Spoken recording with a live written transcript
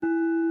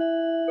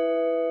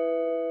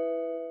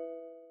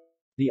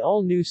The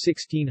all-new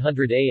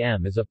 1600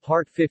 AM is a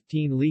Part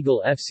 15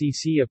 legal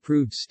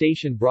FCC-approved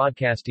station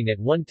broadcasting at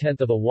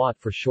 1/10 of a watt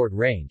for short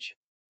range.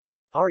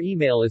 Our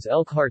email is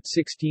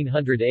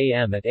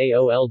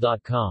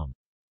elkhart1600am@aol.com.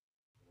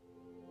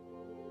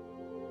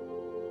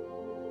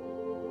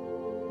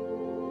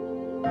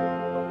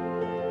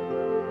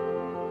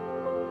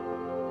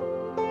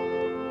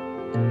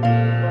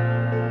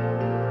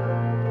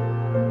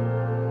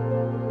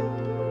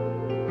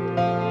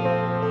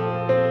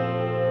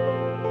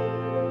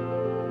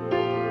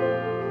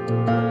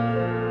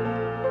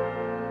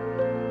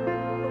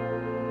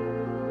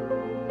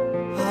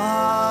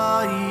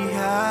 I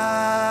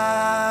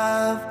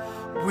have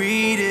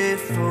waited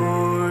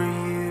for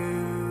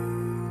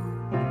you,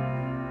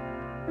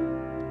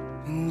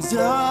 and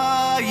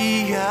I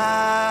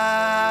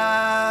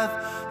have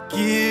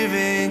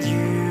given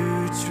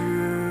you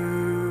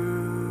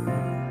truth.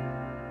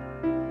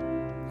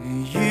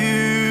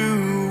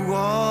 You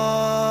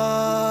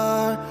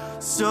are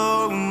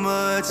so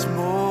much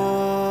more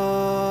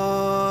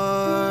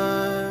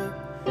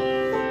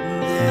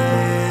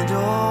than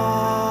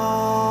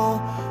all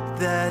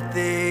that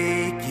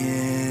they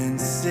can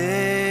say.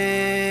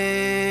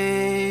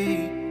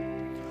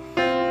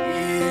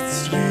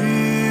 It's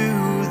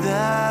you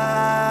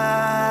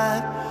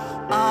that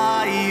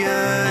I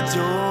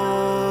adore.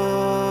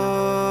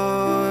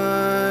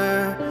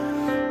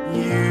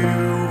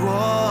 You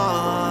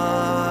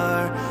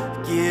are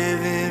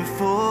given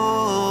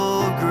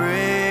full grace.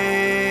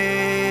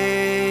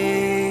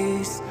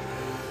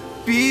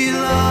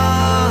 Beloved,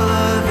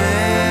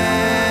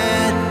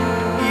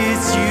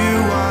 it's you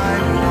I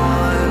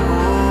want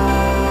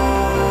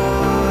more.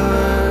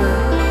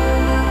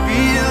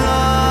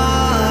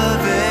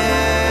 Beloved,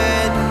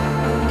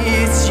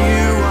 it's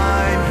you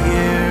I'm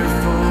here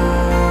for.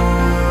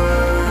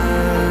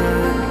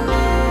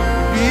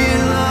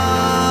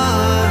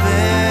 Beloved,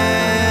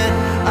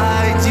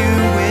 I'd do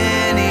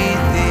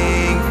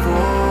anything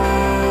for.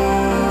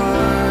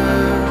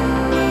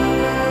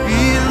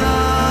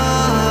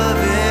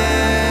 Beloved,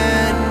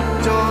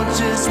 don't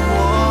just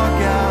walk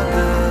out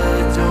the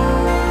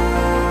door.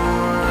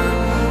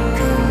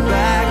 Come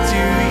back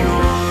to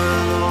your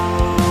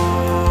Lord.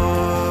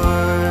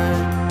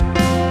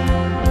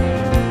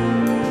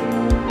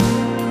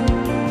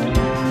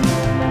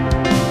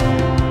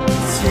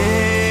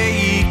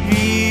 Take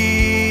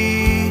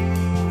me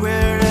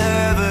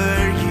wherever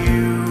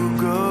you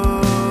go,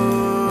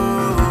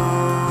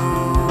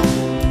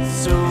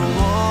 so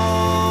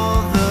all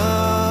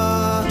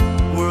the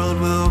world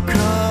will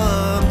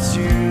come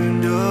to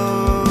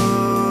know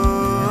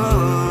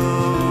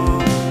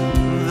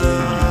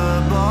the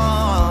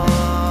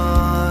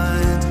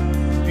bond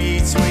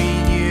between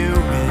you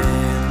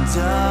and I.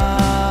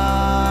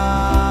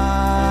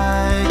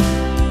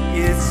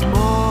 It's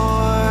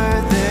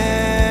more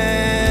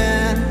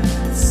than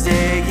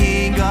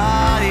saying I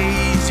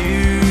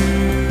do.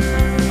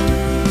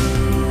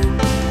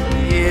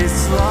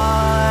 It's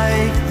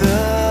like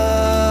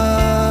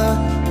the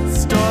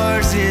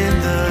stars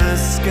in the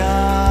sky.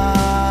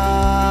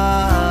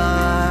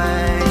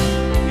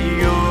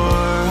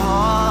 Your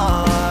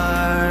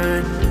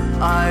heart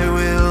I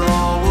will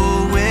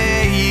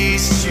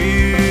always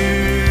choose.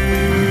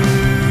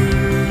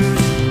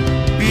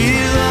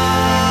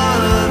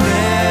 Beloved,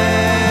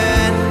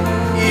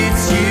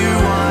 it's you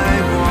I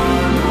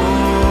want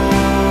more.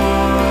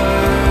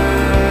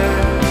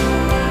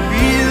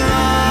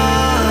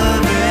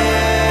 Beloved,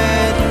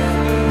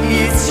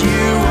 it's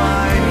you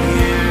I'm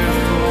here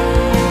for.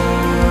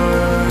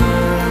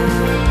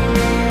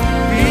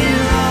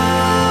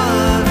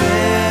 Beloved,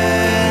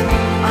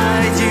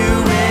 I'd do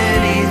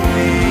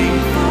anything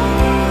for.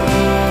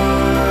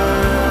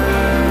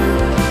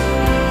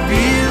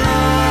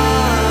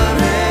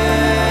 Beloved,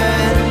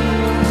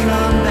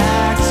 come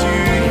back to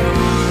your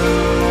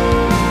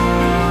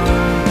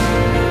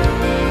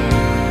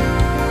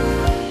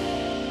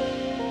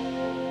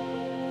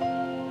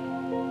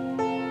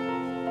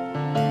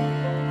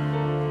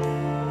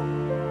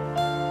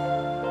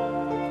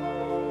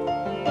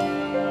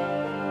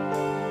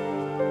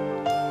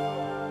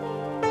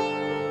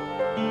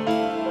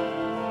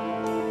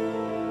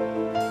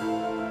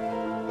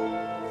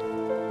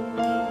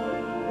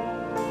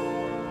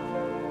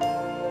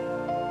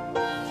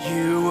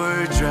You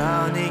were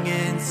drowning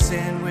in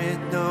sin with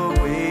no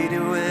way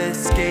to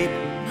escape.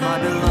 My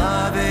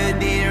beloved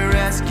needed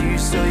rescue,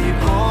 so you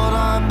called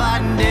on my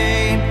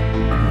name.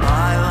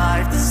 My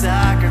life to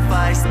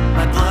sacrifice,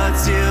 my blood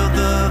sealed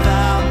the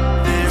vow.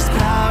 There's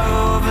power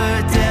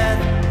over death,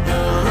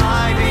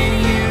 alive in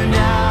you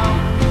now.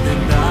 The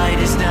night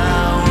is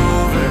now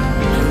over,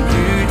 the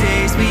new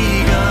day's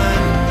begun.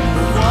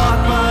 Walk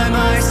by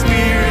my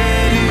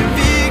spirit in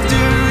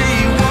victory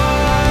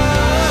won.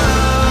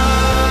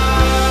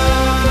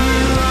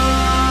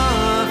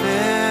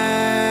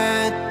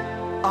 Beloved,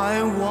 I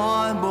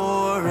want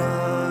more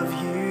of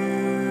you.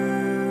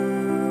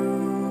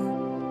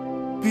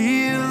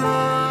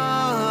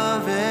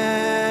 Beloved,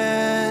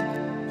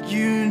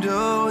 you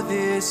know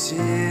this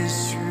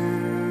is true.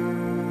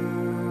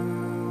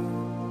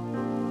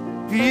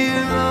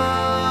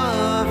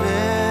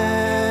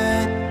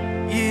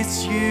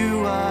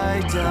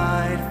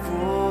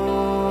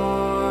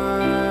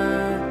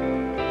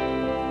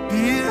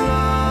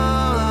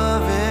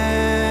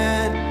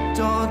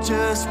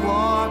 just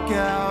walk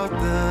out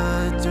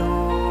the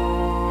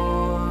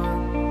door.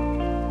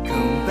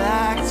 Come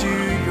back to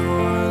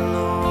your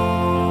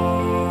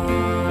Lord.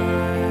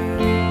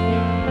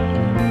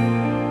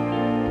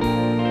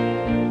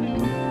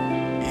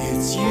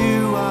 It's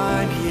you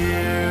I'm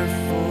here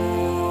for.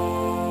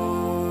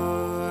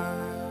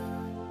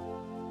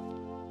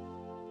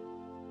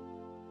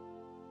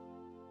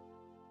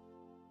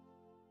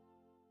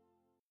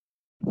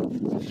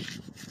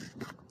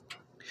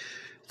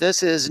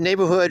 This is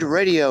Neighborhood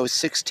Radio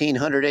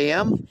 1600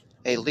 AM,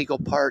 a Legal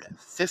Part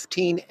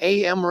 15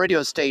 AM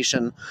radio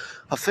station,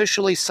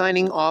 officially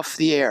signing off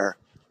the air.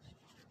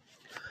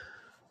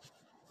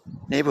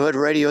 Neighborhood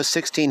Radio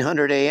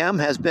 1600 AM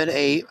has been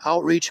an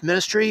outreach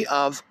ministry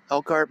of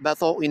Elkhart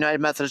Bethel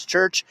United Methodist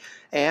Church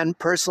and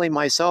personally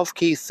myself,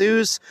 Keith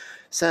Thews,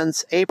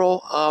 since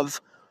April of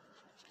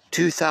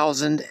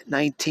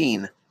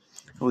 2019.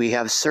 We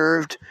have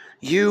served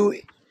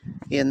you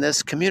in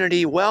this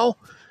community well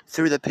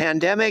through the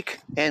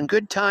pandemic and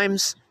good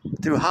times,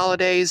 through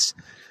holidays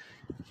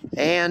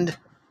and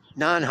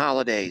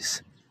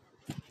non-holidays.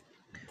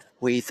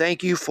 We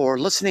thank you for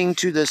listening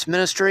to this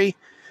ministry.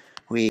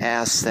 We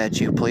ask that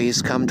you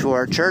please come to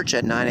our church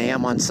at 9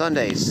 a.m. on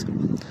Sundays.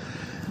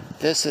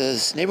 This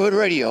is Neighborhood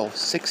Radio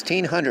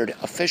 1600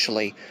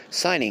 officially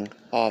signing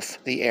off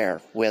the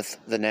air with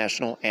the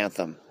national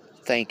anthem.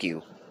 Thank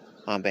you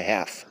on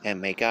behalf,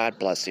 and may God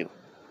bless you.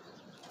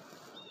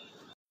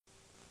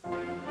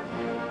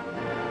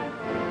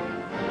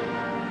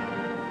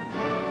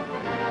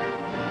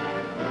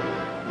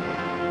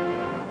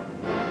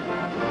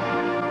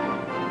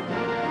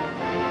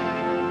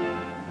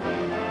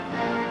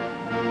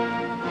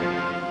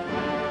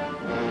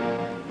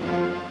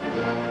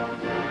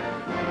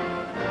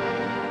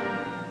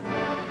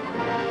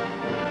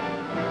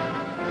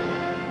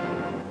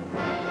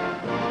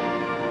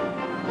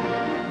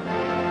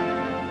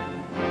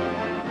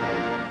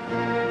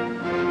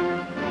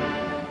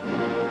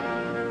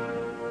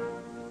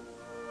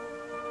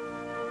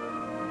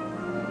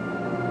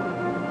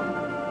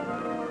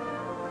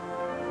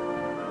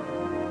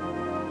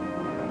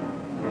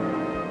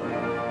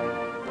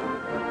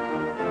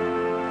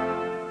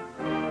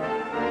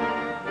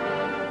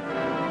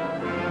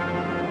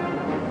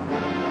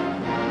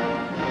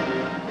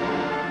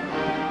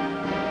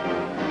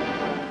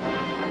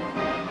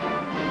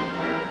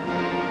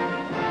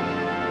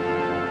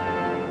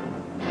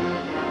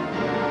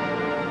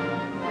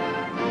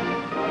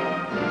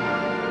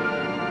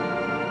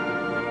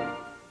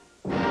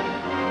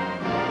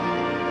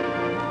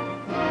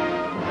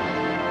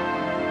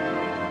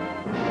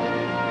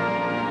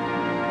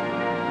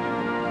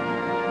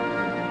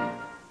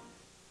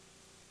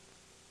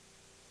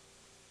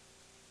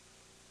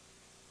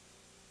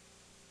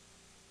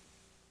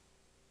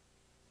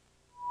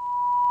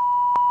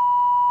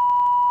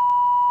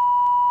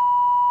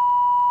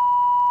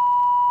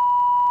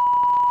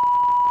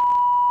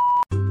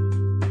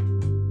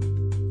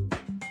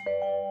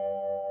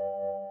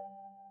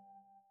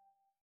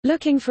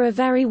 Looking for a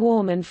very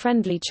warm and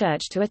friendly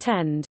church to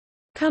attend?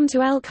 Come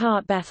to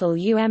Elkhart Bethel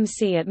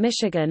UMC at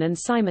Michigan and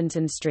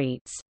Simonton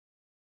Streets.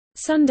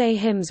 Sunday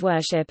hymns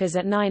worship is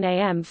at 9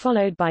 a.m.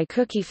 followed by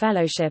cookie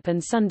fellowship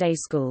and Sunday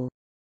school.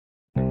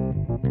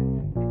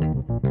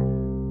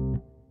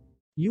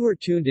 You are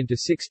tuned into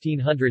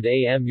 1600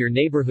 AM, your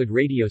neighborhood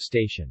radio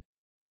station.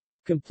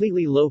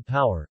 Completely low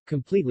power,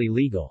 completely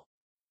legal.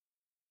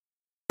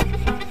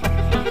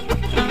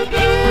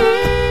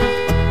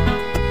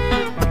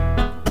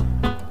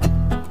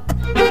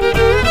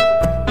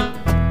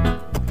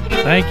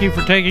 Thank you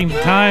for taking the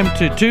time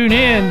to tune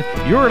in.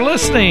 You're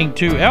listening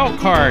to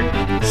Elkhart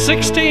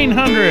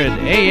 1600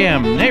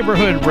 AM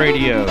Neighborhood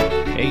Radio,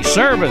 a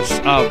service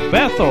of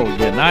Bethel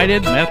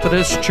United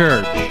Methodist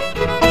Church.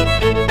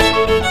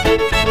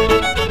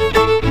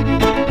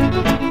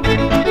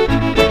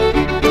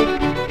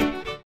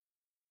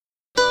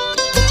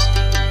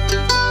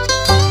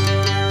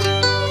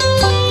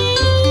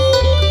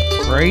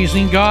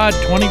 Praising God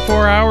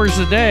 24 hours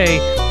a day.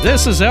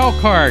 This is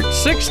Elkhart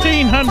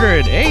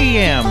 1600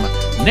 AM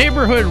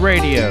Neighborhood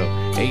Radio,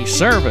 a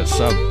service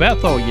of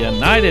Bethel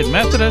United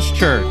Methodist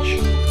Church.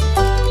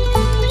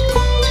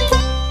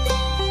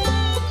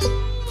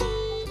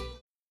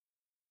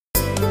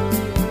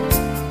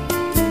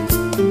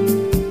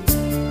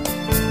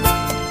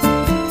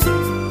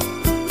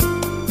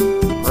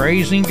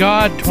 Praising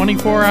God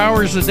 24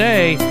 hours a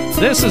day.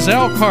 This is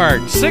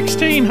Elkhart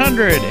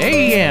 1600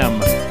 AM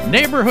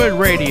Neighborhood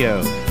Radio,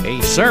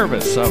 a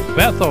service of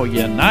Bethel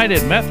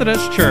United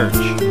Methodist Church.